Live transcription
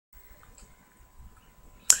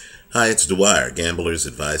Hi, it's Dwyer,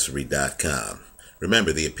 gamblersadvisory.com.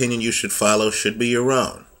 Remember, the opinion you should follow should be your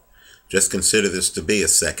own. Just consider this to be a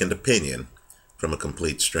second opinion from a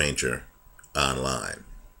complete stranger online.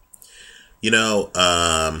 You know,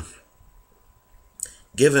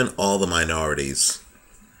 given all the minorities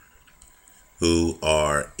who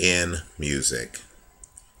are in music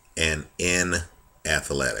and in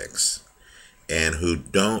athletics and who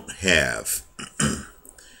don't have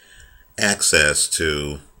access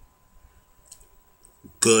to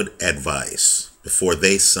good advice before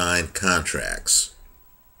they sign contracts,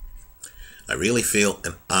 I really feel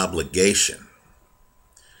an obligation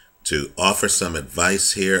to offer some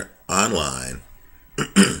advice here online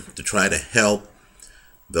to try to help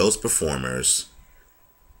those performers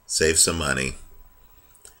save some money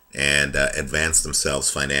and advance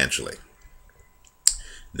themselves financially.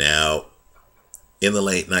 Now, in the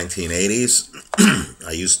late 1980s,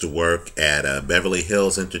 I used to work at a Beverly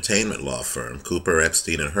Hills entertainment law firm, Cooper,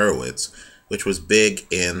 Epstein, and Hurwitz, which was big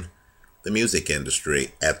in the music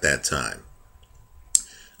industry at that time.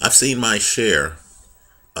 I've seen my share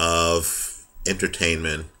of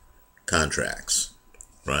entertainment contracts,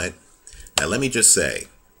 right? Now, let me just say,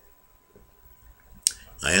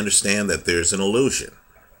 I understand that there's an illusion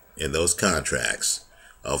in those contracts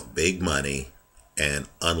of big money and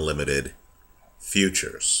unlimited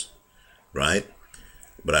futures, right?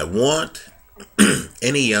 But I want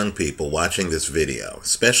any young people watching this video,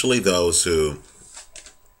 especially those who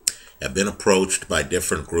have been approached by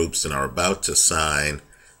different groups and are about to sign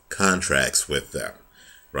contracts with them,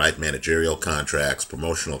 right? Managerial contracts,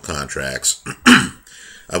 promotional contracts.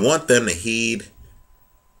 I want them to heed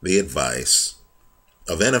the advice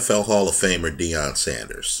of NFL Hall of Famer Deion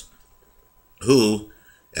Sanders, who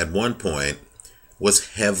at one point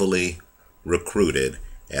was heavily recruited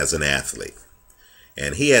as an athlete.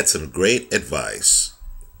 And he had some great advice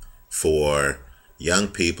for young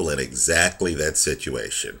people in exactly that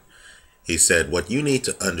situation. He said, what you need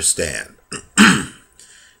to understand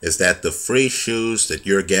is that the free shoes that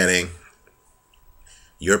you're getting,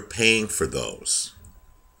 you're paying for those,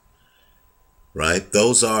 right?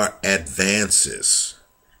 Those are advances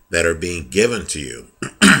that are being given to you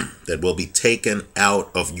that will be taken out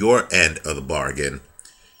of your end of the bargain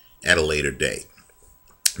at a later date.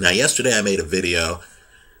 Now, yesterday I made a video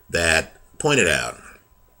that pointed out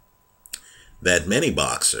that many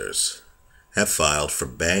boxers have filed for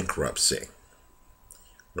bankruptcy,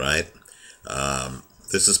 right?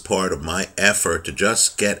 This is part of my effort to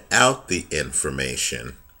just get out the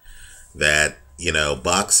information that, you know,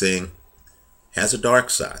 boxing has a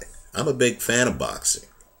dark side. I'm a big fan of boxing,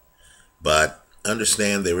 but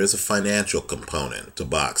understand there is a financial component to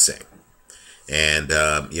boxing. And,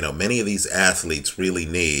 you know, many of these athletes really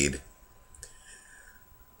need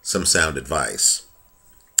some sound advice.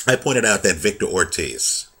 I pointed out that Victor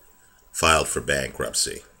Ortiz filed for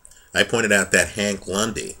bankruptcy. I pointed out that Hank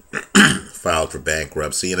Lundy filed for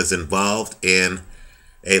bankruptcy and is involved in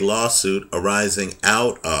a lawsuit arising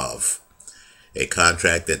out of a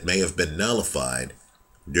contract that may have been nullified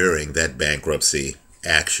during that bankruptcy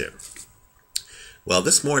action. Well,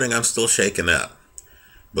 this morning I'm still shaken up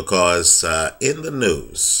because in the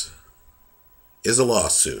news is a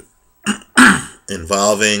lawsuit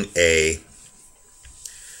involving a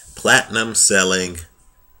platinum-selling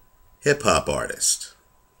hip-hop artist,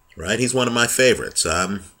 right? He's one of my favorites.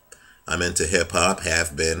 I'm into hip-hop,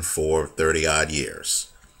 have been for 30-odd years,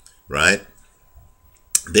 right?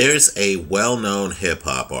 There's a well-known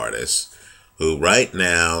hip-hop artist who right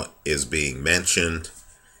now is being mentioned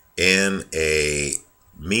in a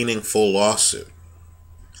meaningful lawsuit.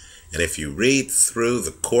 And if you read through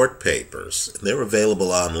the court papers, they're available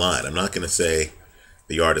online. I'm not going to say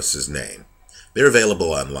the artist's name. They're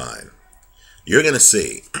available online. You're going to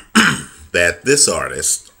see that this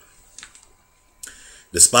artist,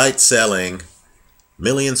 despite selling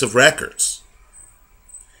millions of records,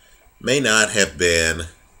 may not have been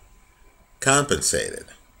compensated,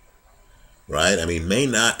 right? I mean, may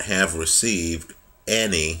not have received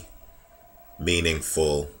any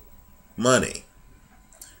meaningful money,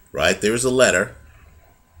 right? There's a letter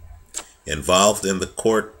involved in the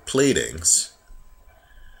court pleadings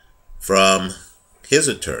from his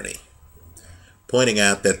attorney pointing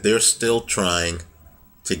out that they're still trying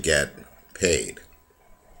to get paid.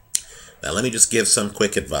 Now, let me just give some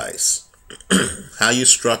quick advice. How you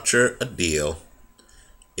structure a deal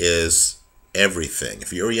is everything.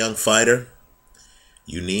 If you're a young fighter,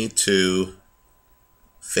 you need to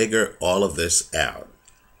figure all of this out.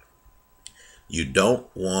 You don't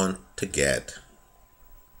want to get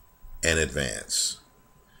an advance,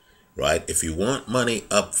 right? If you want money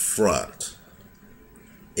up front,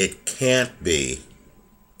 it can't be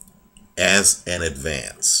as an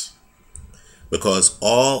advance, because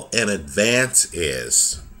all an advance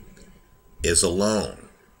is a loan,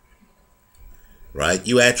 right?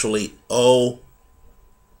 You actually owe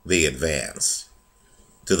the advance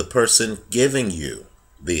to the person giving you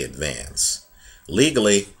the advance.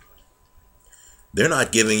 Legally, they're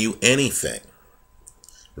not giving you anything,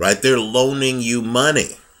 right? They're loaning you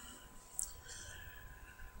money.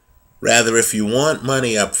 Rather, if you want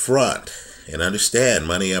money up front, and understand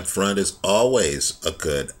money up front is always a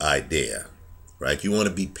good idea, right? You want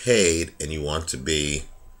to be paid, and you want to be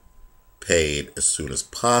paid as soon as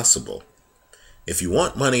possible. If you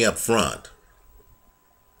want money up front,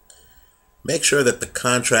 make sure that the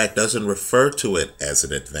contract doesn't refer to it as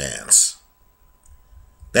an advance.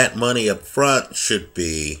 That money up front should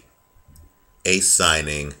be a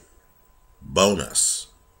signing bonus,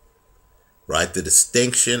 right? The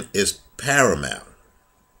distinction is paramount,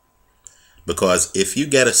 because if you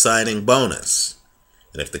get a signing bonus,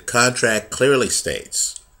 and if the contract clearly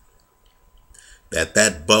states that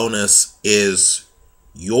that bonus is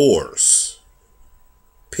yours,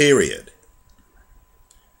 period,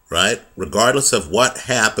 right? Regardless of what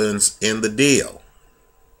happens in the deal,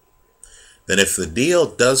 then if the deal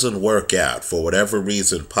doesn't work out for whatever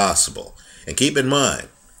reason possible, and keep in mind,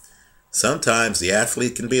 sometimes the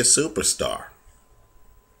athlete can be a superstar,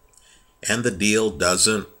 and the deal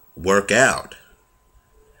doesn't work out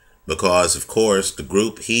because, of course, the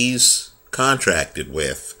group he's contracted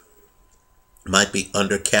with might be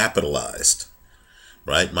undercapitalized,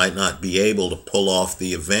 right? Might not be able to pull off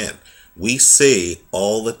the event. We see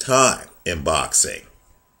all the time in boxing,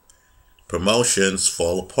 promotions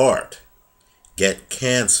fall apart, get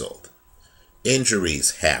canceled,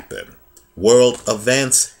 injuries happen, world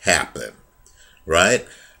events happen, right?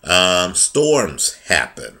 Storms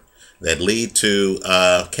happen that lead to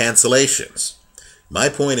cancellations. My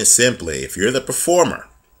point is simply, if you're the performer,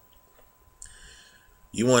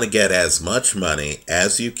 you want to get as much money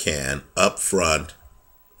as you can up front,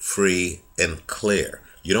 free and clear.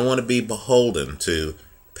 You don't want to be beholden to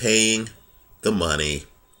paying the money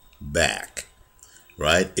back,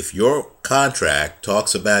 right? If your contract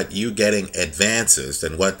talks about you getting advances,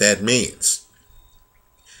 then what that means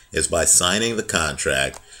is by signing the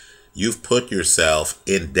contract, you've put yourself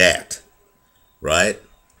in debt, right?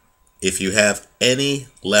 If you have any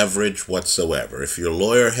leverage whatsoever, if your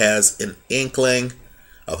lawyer has an inkling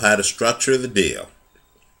of how to structure the deal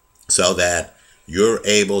so that you're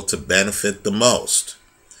able to benefit the most,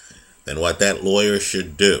 then what that lawyer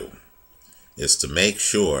should do is to make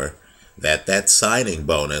sure that that signing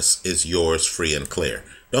bonus is yours free and clear.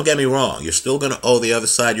 Don't get me wrong, you're still going to owe the other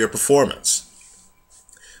side your performance.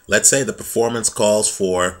 Let's say the performance calls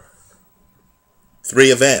for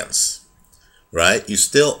 3 events, right? You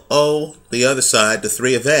still owe the other side the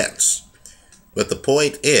 3 events. But the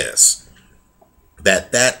point is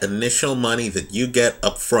that that initial money that you get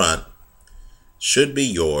up front should be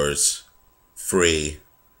yours free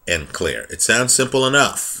and clear. It sounds simple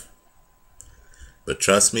enough. But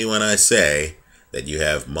trust me when I say that you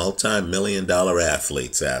have multi-million-dollar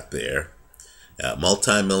athletes out there,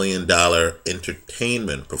 multi-million-dollar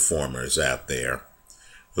entertainment performers out there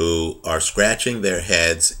who are scratching their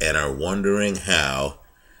heads and are wondering how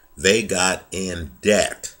they got in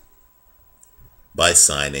debt by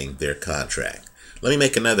signing their contract. Let me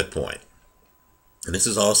make another point. And this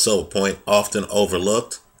is also a point often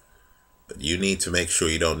overlooked, but you need to make sure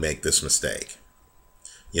you don't make this mistake.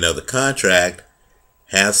 You know, the contract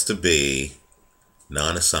has to be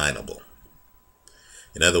non-assignable.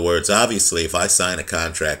 In other words, obviously, if I sign a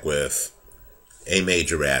contract with a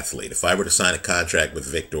major athlete, if I were to sign a contract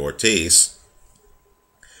with Victor Ortiz,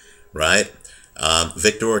 right,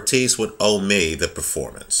 Victor Ortiz would owe me the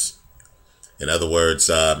performance. In other words,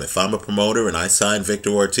 if I'm a promoter and I sign Victor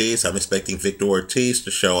Ortiz, I'm expecting Victor Ortiz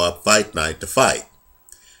to show up fight night to fight.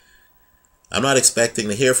 I'm not expecting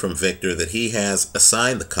to hear from Victor that he has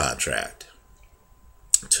assigned the contract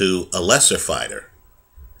to a lesser fighter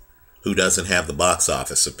who doesn't have the box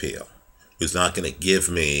office appeal, who's not going to give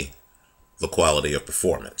me the quality of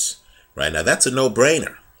performance. Right now, that's a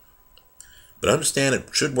no-brainer. But understand it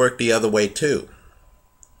should work the other way too.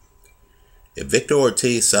 If Victor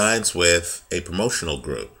Ortiz signs with a promotional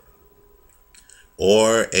group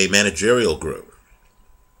or a managerial group,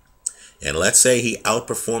 and let's say he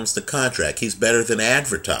outperforms the contract, he's better than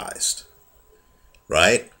advertised,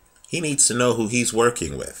 right? He needs to know who he's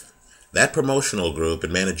working with. That promotional group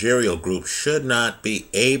and managerial group should not be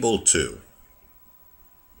able to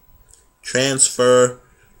transfer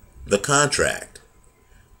the contract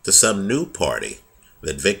to some new party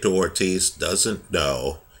that Victor Ortiz doesn't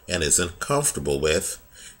know and isn't comfortable with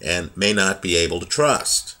and may not be able to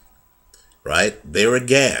trust, right? There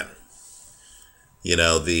again,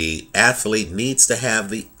 the athlete needs to have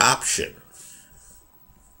the option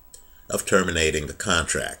of terminating the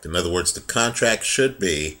contract. In other words, the contract should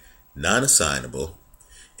be non-assignable,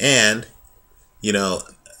 and,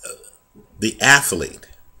 the athlete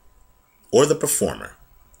or the performer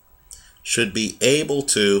should be able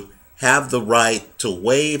to have the right to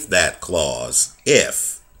waive that clause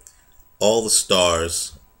if all the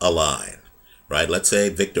stars align, right? Let's say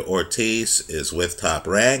Victor Ortiz is with Top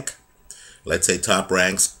Rank. Let's say Top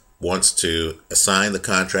Rank wants to assign the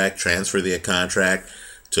contract, transfer the contract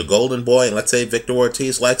to Golden Boy, and let's say Victor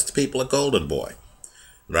Ortiz likes the people at Golden Boy,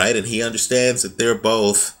 right? And he understands that they're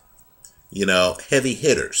both, heavy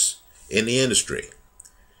hitters in the industry.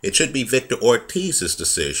 It should be Victor Ortiz's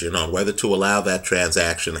decision on whether to allow that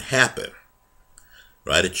transaction to happen,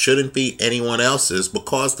 right? It shouldn't be anyone else's,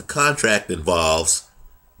 because the contract involves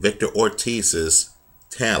Victor Ortiz's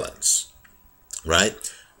talents, right?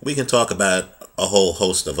 We can talk about a whole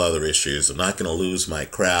host of other issues. I'm not going to lose my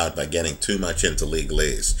crowd by getting too much into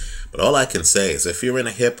legalese. But all I can say is, if you're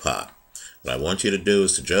into hip-hop, what I want you to do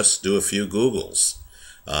is to just do a few Googles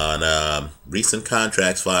on recent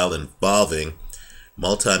contracts filed involving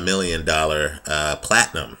multi-million-dollar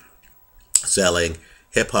platinum selling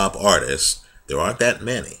hip-hop artists. There aren't that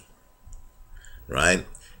many, right?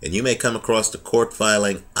 And you may come across the court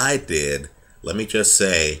filing I did. Let me just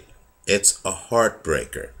say, it's a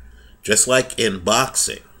heartbreaker. Just like in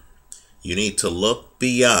boxing, you need to look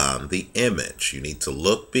beyond the image. You need to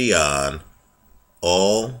look beyond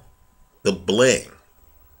all the bling.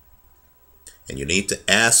 And you need to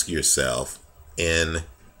ask yourself, in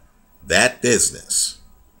that business,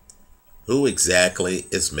 who exactly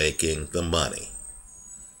is making the money?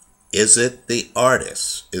 Is it the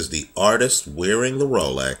artist? Is the artist wearing the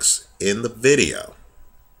Rolex in the video?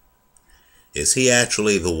 Is he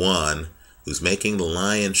actually the one who's making the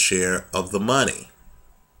lion's share of the money?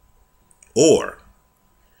 Or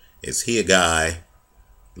is he a guy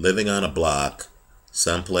living on a block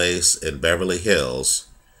someplace in Beverly Hills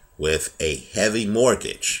with a heavy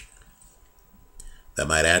mortgage that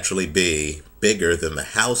might actually be bigger than the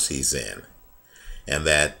house he's in, and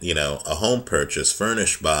that, a home purchase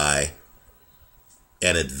furnished by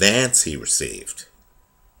an advance he received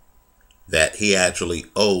that he actually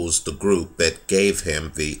owes the group that gave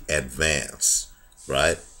him the advance,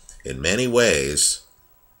 right? In many ways,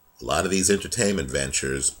 a lot of these entertainment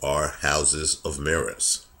ventures are houses of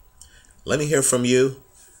mirrors. Let me hear from you.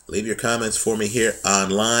 Leave your comments for me here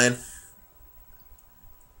online.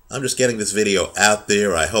 I'm just getting this video out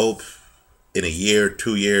there. I hope in a year,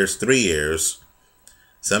 2 years, 3 years,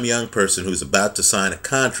 some young person who's about to sign a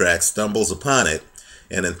contract stumbles upon it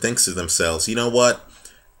and then thinks to themselves, you know what?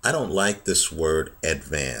 I don't like this word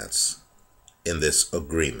advance in this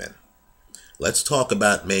agreement. Let's talk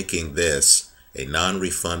about making this a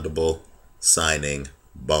non-refundable signing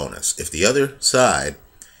bonus. If the other side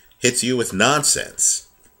hits you with nonsense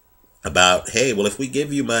about, hey, well, if we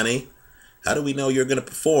give you money, how do we know you're going to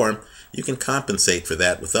perform? You can compensate for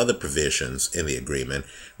that with other provisions in the agreement,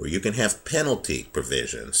 where you can have penalty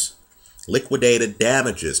provisions, liquidated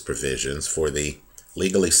damages provisions for the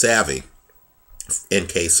legally savvy in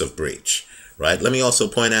case of breach, right? Let me also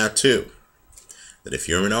point out, too, that if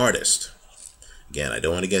you're an artist, again, I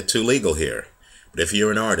don't want to get too legal here, but if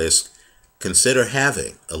you're an artist, consider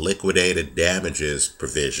having a liquidated damages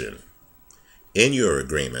provision in your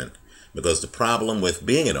agreement, because the problem with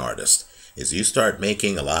being an artist is you start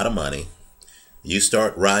making a lot of money, you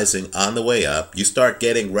start rising on the way up, you start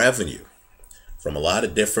getting revenue from a lot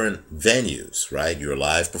of different venues, right? Your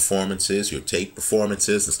live performances, your tape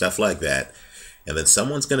performances, and stuff like that. And then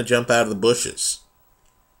someone's going to jump out of the bushes,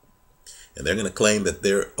 and they're going to claim that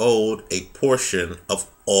they're owed a portion of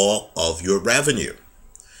all of your revenue.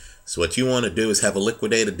 So what you want to do is have a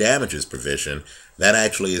liquidated damages provision that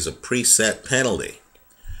actually is a preset penalty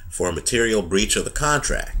for a material breach of the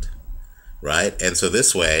contract, right? And so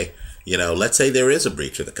this way, let's say there is a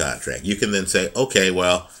breach of the contract. You can then say, okay,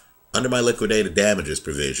 well, under my liquidated damages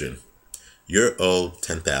provision, you're owed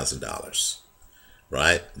 $10,000.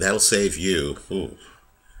 Right? That'll save you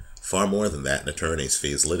far more than that in attorney's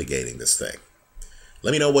fees litigating this thing.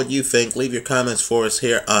 Let me know what you think. Leave your comments for us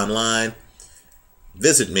here online.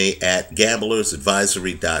 Visit me at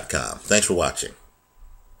gamblersadvisory.com. Thanks for watching.